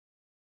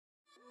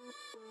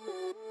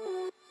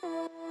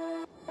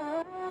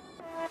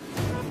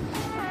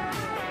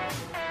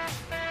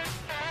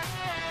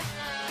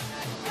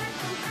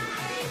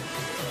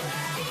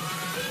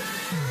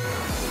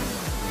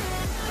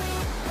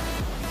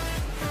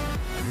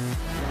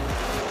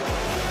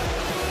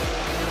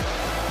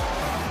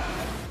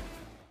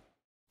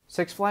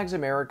Six Flags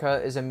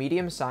America is a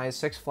medium-sized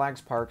Six Flags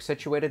park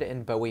situated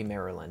in Bowie,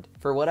 Maryland.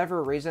 For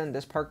whatever reason,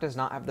 this park does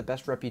not have the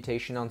best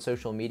reputation on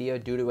social media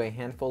due to a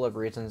handful of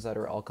reasons that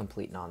are all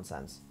complete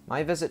nonsense.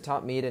 My visit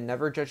taught me to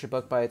never judge a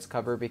book by its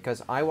cover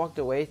because I walked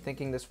away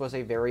thinking this was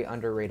a very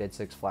underrated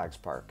Six Flags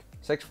park.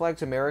 Six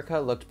Flags America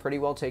looked pretty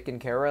well taken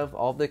care of,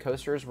 all of the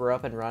coasters were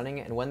up and running,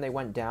 and when they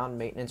went down,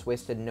 maintenance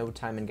wasted no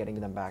time in getting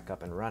them back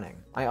up and running.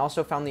 I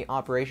also found the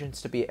operations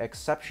to be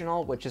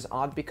exceptional, which is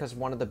odd because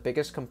one of the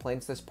biggest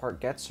complaints this park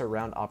gets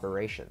around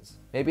operations.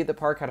 Maybe the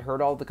park had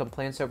heard all the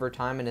complaints over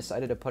time and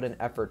decided to put an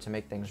effort to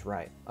make things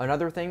right.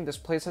 Another thing, this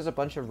place has a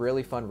bunch of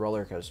really fun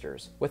roller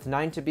coasters. With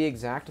 9 to be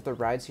exact, the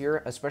rides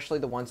here, especially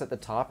the ones at the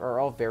top, are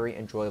all very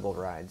enjoyable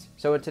rides.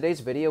 So in today's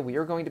video, we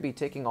are going to be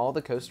taking all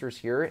the coasters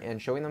here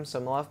and showing them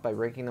some love by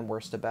ranking them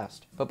worst to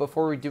best. But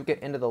before we do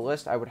get into the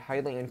list, I would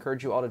highly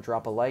encourage you all to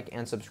drop a like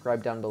and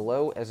subscribe down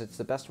below, as it's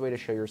the best way to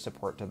show your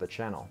support to the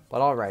channel.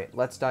 But alright,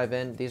 let's dive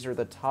in. These are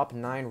the top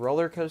 9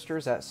 roller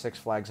coasters at Six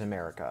Flags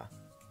America.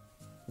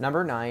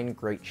 Number 9,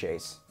 Great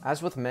Chase.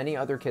 As with many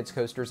other kids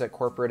coasters at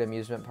corporate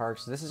amusement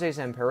parks, this is a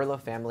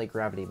Zamperla family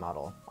gravity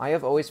model. I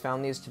have always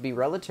found these to be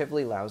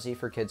relatively lousy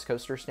for kids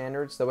coaster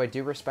standards, though I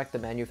do respect the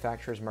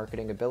manufacturer's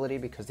marketing ability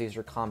because these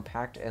are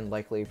compact and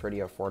likely pretty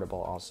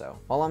affordable also.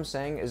 All I'm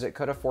saying is it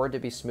could afford to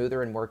be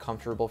smoother and more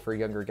comfortable for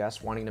younger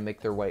guests wanting to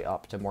make their way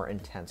up to more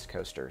intense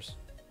coasters.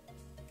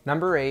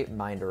 Number 8,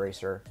 Mind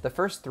Eraser. The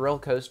first thrill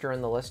coaster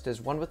in the list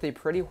is one with a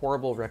pretty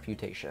horrible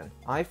reputation.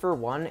 I, for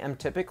one, am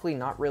typically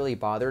not really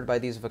bothered by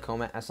these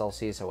Vekoma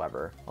SLCs,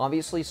 however.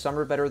 Obviously, some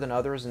are better than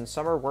others and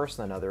some are worse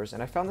than others,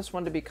 and I found this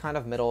one to be kind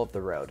of middle of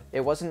the road.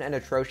 It wasn't an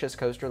atrocious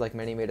coaster like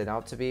many made it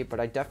out to be,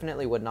 but I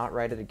definitely would not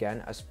ride it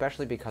again,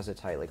 especially because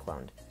it's highly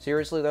cloned.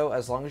 Seriously though,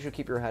 as long as you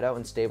keep your head out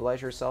and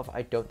stabilize yourself,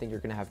 I don't think you're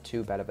gonna have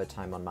too bad of a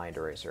time on Mind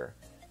Eraser.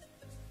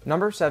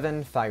 Number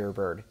 7,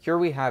 Firebird. Here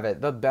we have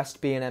it, the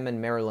best B&M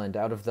in Maryland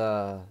out of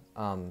the,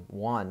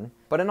 one.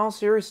 But in all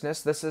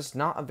seriousness, this is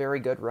not a very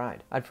good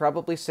ride. I'd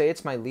probably say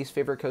it's my least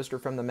favorite coaster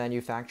from the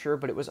manufacturer,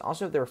 but it was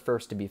also their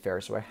first to be fair,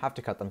 so I have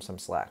to cut them some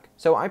slack.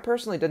 So I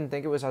personally didn't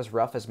think it was as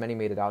rough as many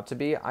made it out to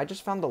be. I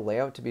just found the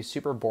layout to be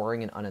super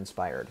boring and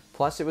uninspired.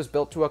 Plus, it was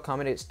built to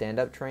accommodate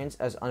stand-up trains,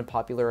 as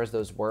unpopular as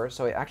those were,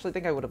 so I actually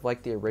think I would have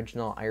liked the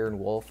original Iron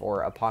Wolf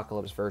or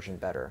Apocalypse version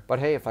better. But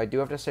hey, if I do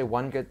have to say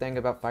one good thing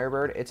about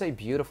Firebird, it's a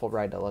beautiful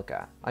ride to look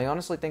at. I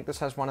honestly think this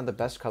has one of the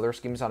best color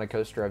schemes on a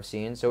coaster I've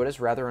seen, so it is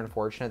rather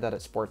unfortunate that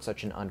it sports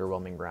such an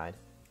underwhelming ride.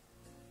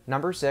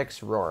 Number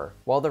 6, Roar.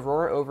 While the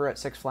Roar over at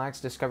Six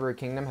Flags Discovery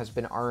Kingdom has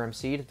been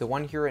RMC'd, the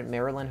one here in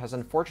Maryland has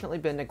unfortunately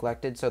been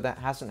neglected, so that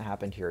hasn't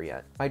happened here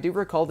yet. I do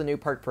recall the new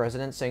park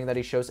president saying that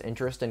he shows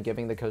interest in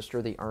giving the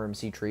coaster the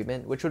RMC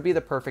treatment, which would be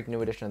the perfect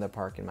new addition to the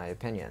park in my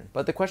opinion.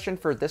 But the question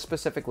for this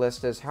specific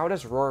list is, how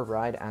does Roar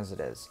ride as it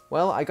is?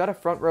 Well, I got a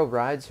front row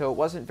ride, so it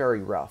wasn't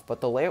very rough,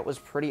 but the layout was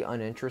pretty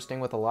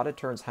uninteresting with a lot of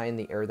turns high in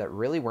the air that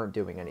really weren't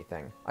doing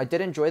anything. I did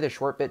enjoy the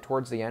short bit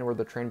towards the end where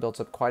the train builds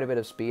up quite a bit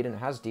of speed and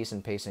has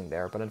decent pacing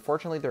there, but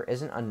unfortunately there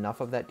isn't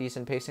enough of that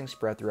decent pacing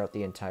spread throughout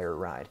the entire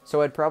ride.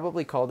 So I'd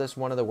probably call this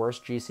one of the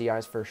worst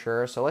GCIs for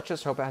sure, so let's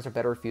just hope it has a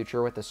better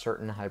future with a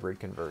certain hybrid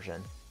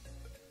conversion.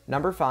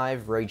 Number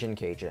 5, Ragin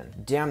Cajun.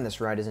 Damn, this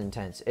ride is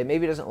intense. It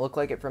maybe doesn't look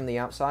like it from the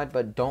outside,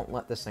 but don't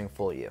let this thing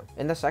fool you.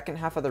 In the second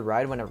half of the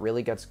ride, when it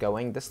really gets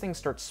going, this thing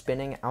starts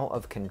spinning out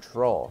of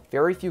control.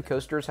 Very few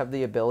coasters have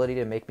the ability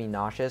to make me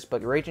nauseous,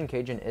 but Ragin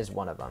Cajun is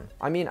one of them.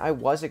 I mean, I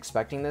was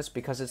expecting this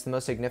because it's the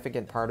most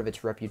significant part of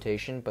its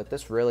reputation, but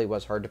this really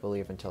was hard to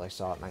believe until I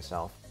saw it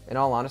myself. In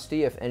all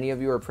honesty, if any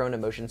of you are prone to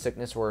motion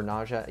sickness or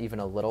nausea even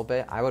a little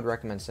bit, I would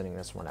recommend sitting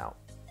this one out.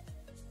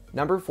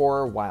 Number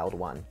 4, Wild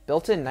One.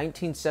 Built in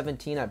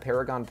 1917 at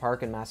Paragon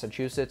Park in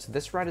Massachusetts,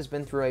 this ride has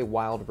been through a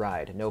wild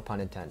ride, no pun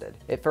intended.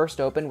 It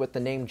first opened with the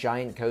name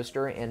Giant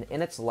Coaster, and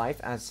in its life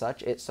as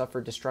such, it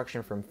suffered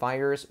destruction from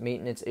fires,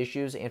 maintenance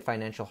issues, and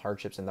financial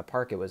hardships in the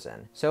park it was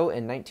in. So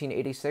in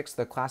 1986,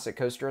 the classic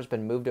coaster has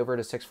been moved over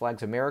to Six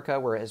Flags America,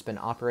 where it has been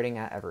operating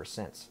at ever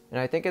since.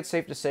 And I think it's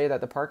safe to say that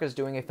the park is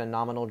doing a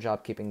phenomenal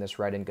job keeping this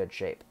ride in good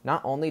shape.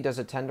 Not only does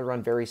it tend to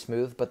run very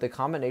smooth, but the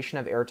combination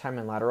of airtime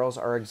and laterals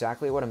are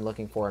exactly what I'm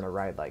looking for in a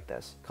ride like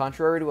this.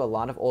 Contrary to a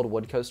lot of old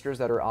wood coasters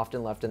that are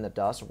often left in the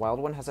dust, Wild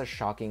One has a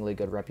shockingly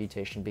good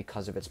reputation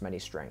because of its many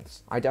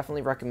strengths. I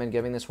definitely recommend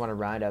giving this one a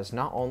ride, as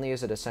not only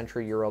is it a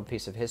century-year-old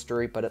piece of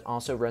history, but it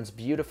also runs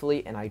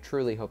beautifully, and I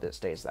truly hope it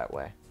stays that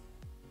way.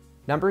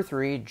 Number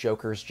 3,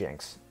 Joker's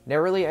Jinx.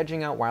 Narrowly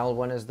edging out Wild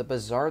One is the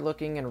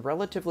bizarre-looking and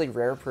relatively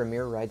rare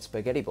Premier Ride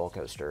Spaghetti Bowl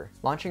coaster.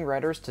 Launching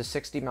riders to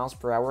 60 miles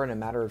per hour in a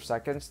matter of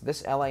seconds,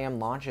 this LAM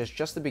launch is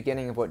just the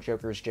beginning of what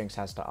Joker's Jinx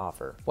has to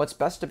offer. What's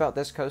best about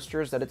this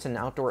coaster is that it's an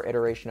outdoor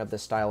iteration of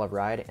this style of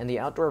ride, and the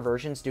outdoor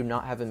versions do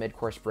not have a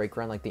mid-course brake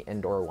run like the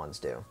indoor ones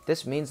do.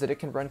 This means that it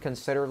can run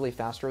considerably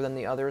faster than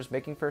the others,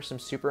 making for some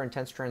super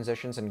intense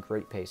transitions and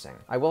great pacing.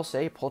 I will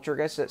say,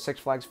 Poltergeist at Six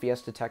Flags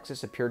Fiesta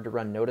Texas appeared to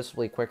run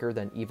noticeably quicker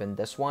than even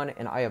this one,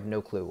 and I have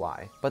no clue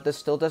why. but this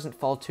still doesn't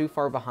fall too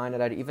far behind,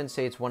 and I'd even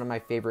say it's one of my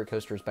favorite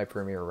coasters by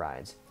Premier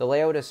Rides. The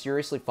layout is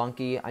seriously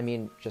funky, I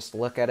mean, just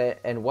look at it,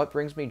 and what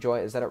brings me joy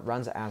is that it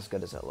runs as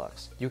good as it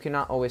looks. You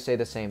cannot always say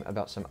the same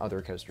about some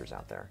other coasters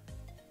out there.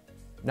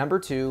 Number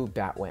 2,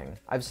 Batwing.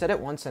 I've said it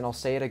once and I'll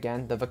say it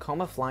again, the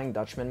Vekoma Flying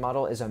Dutchman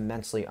model is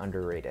immensely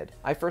underrated.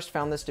 I first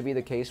found this to be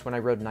the case when I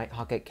rode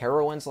Nighthawk at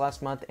Carowinds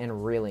last month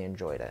and really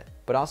enjoyed it.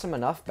 But awesome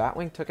enough,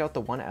 Batwing took out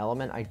the one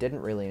element I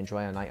didn't really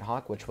enjoy on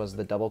Nighthawk, which was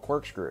the double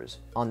corkscrews.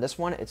 On this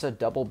one, it's a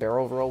double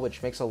barrel roll,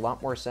 which makes a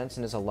lot more sense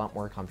and is a lot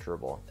more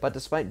comfortable. But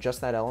despite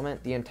just that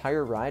element, the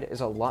entire ride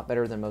is a lot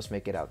better than most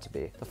make it out to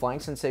be. The flying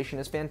sensation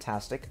is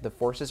fantastic, the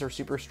forces are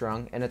super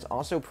strong, and it's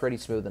also pretty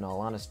smooth in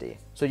all honesty.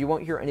 So you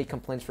won't hear any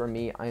complaints from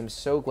me. I am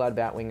so glad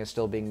Batwing is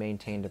still being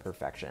maintained to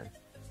perfection.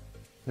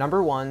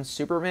 Number 1,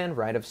 Superman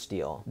Ride of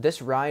Steel.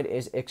 This ride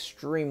is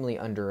extremely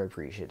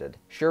underappreciated.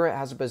 Sure, it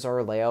has a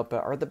bizarre layout,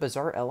 but are the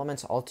bizarre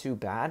elements all too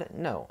bad?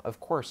 No, of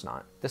course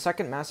not. The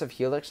second massive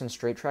helix and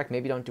straight track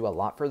maybe don't do a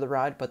lot for the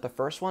ride, but the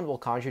first one will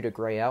cause you to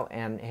gray out,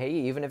 and hey,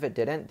 even if it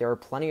didn't, there are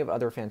plenty of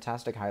other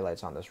fantastic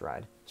highlights on this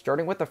ride.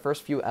 Starting with the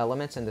first few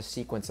elements and the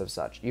sequence of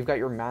such, you've got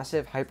your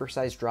massive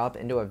hypersized drop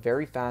into a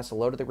very fast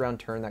low to the ground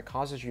turn that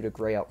causes you to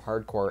gray out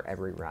hardcore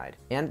every ride.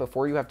 And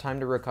before you have time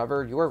to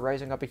recover, you are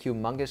rising up a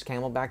humongous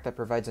camelback that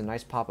provides a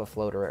nice pop of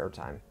floater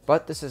airtime.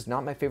 But this is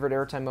not my favorite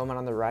airtime moment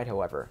on the ride,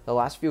 however. The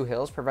last few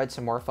hills provide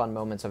some more fun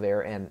moments of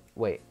air, and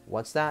wait,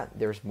 what's that?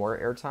 There's more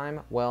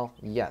airtime? Well,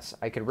 yes,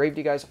 I could rave to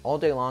you guys all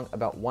day long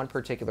about one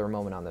particular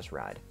moment on this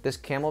ride. This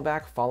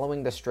camelback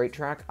following the straight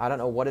track, I don't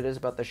know what it is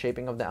about the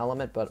shaping of the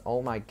element, but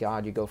oh my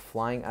god, you go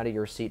flying out of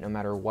your seat no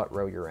matter what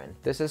row you're in.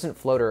 This isn't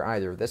floater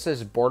either, this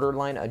is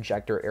borderline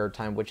ejector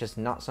airtime, which is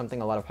not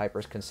something a lot of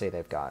hypers can say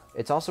they've got.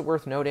 It's also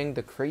worth noting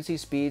the crazy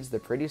speeds, the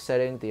pretty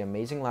setting, the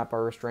amazing lap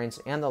bar restraints,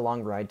 and the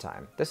long ride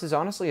time. This is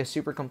honestly a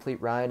super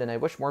complete ride, and I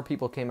wish more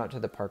people came out to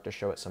the park to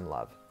show it some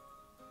love.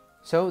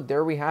 So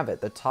there we have it,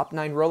 the top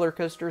 9 roller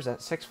coasters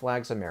at Six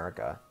Flags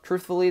America.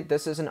 Truthfully,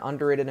 this is an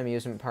underrated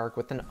amusement park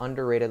with an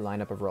underrated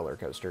lineup of roller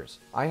coasters.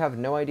 I have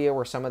no idea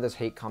where some of this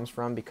hate comes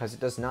from because it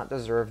does not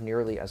deserve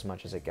nearly as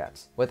much as it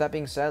gets. With that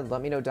being said,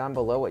 let me know down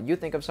below what you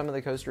think of some of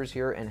the coasters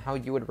here and how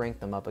you would rank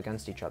them up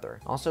against each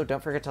other. Also,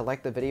 don't forget to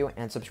like the video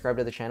and subscribe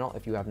to the channel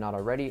if you have not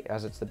already,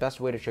 as it's the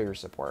best way to show your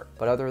support.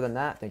 But other than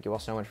that, thank you all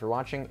so much for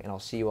watching, and I'll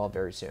see you all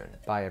very soon.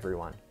 Bye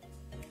everyone.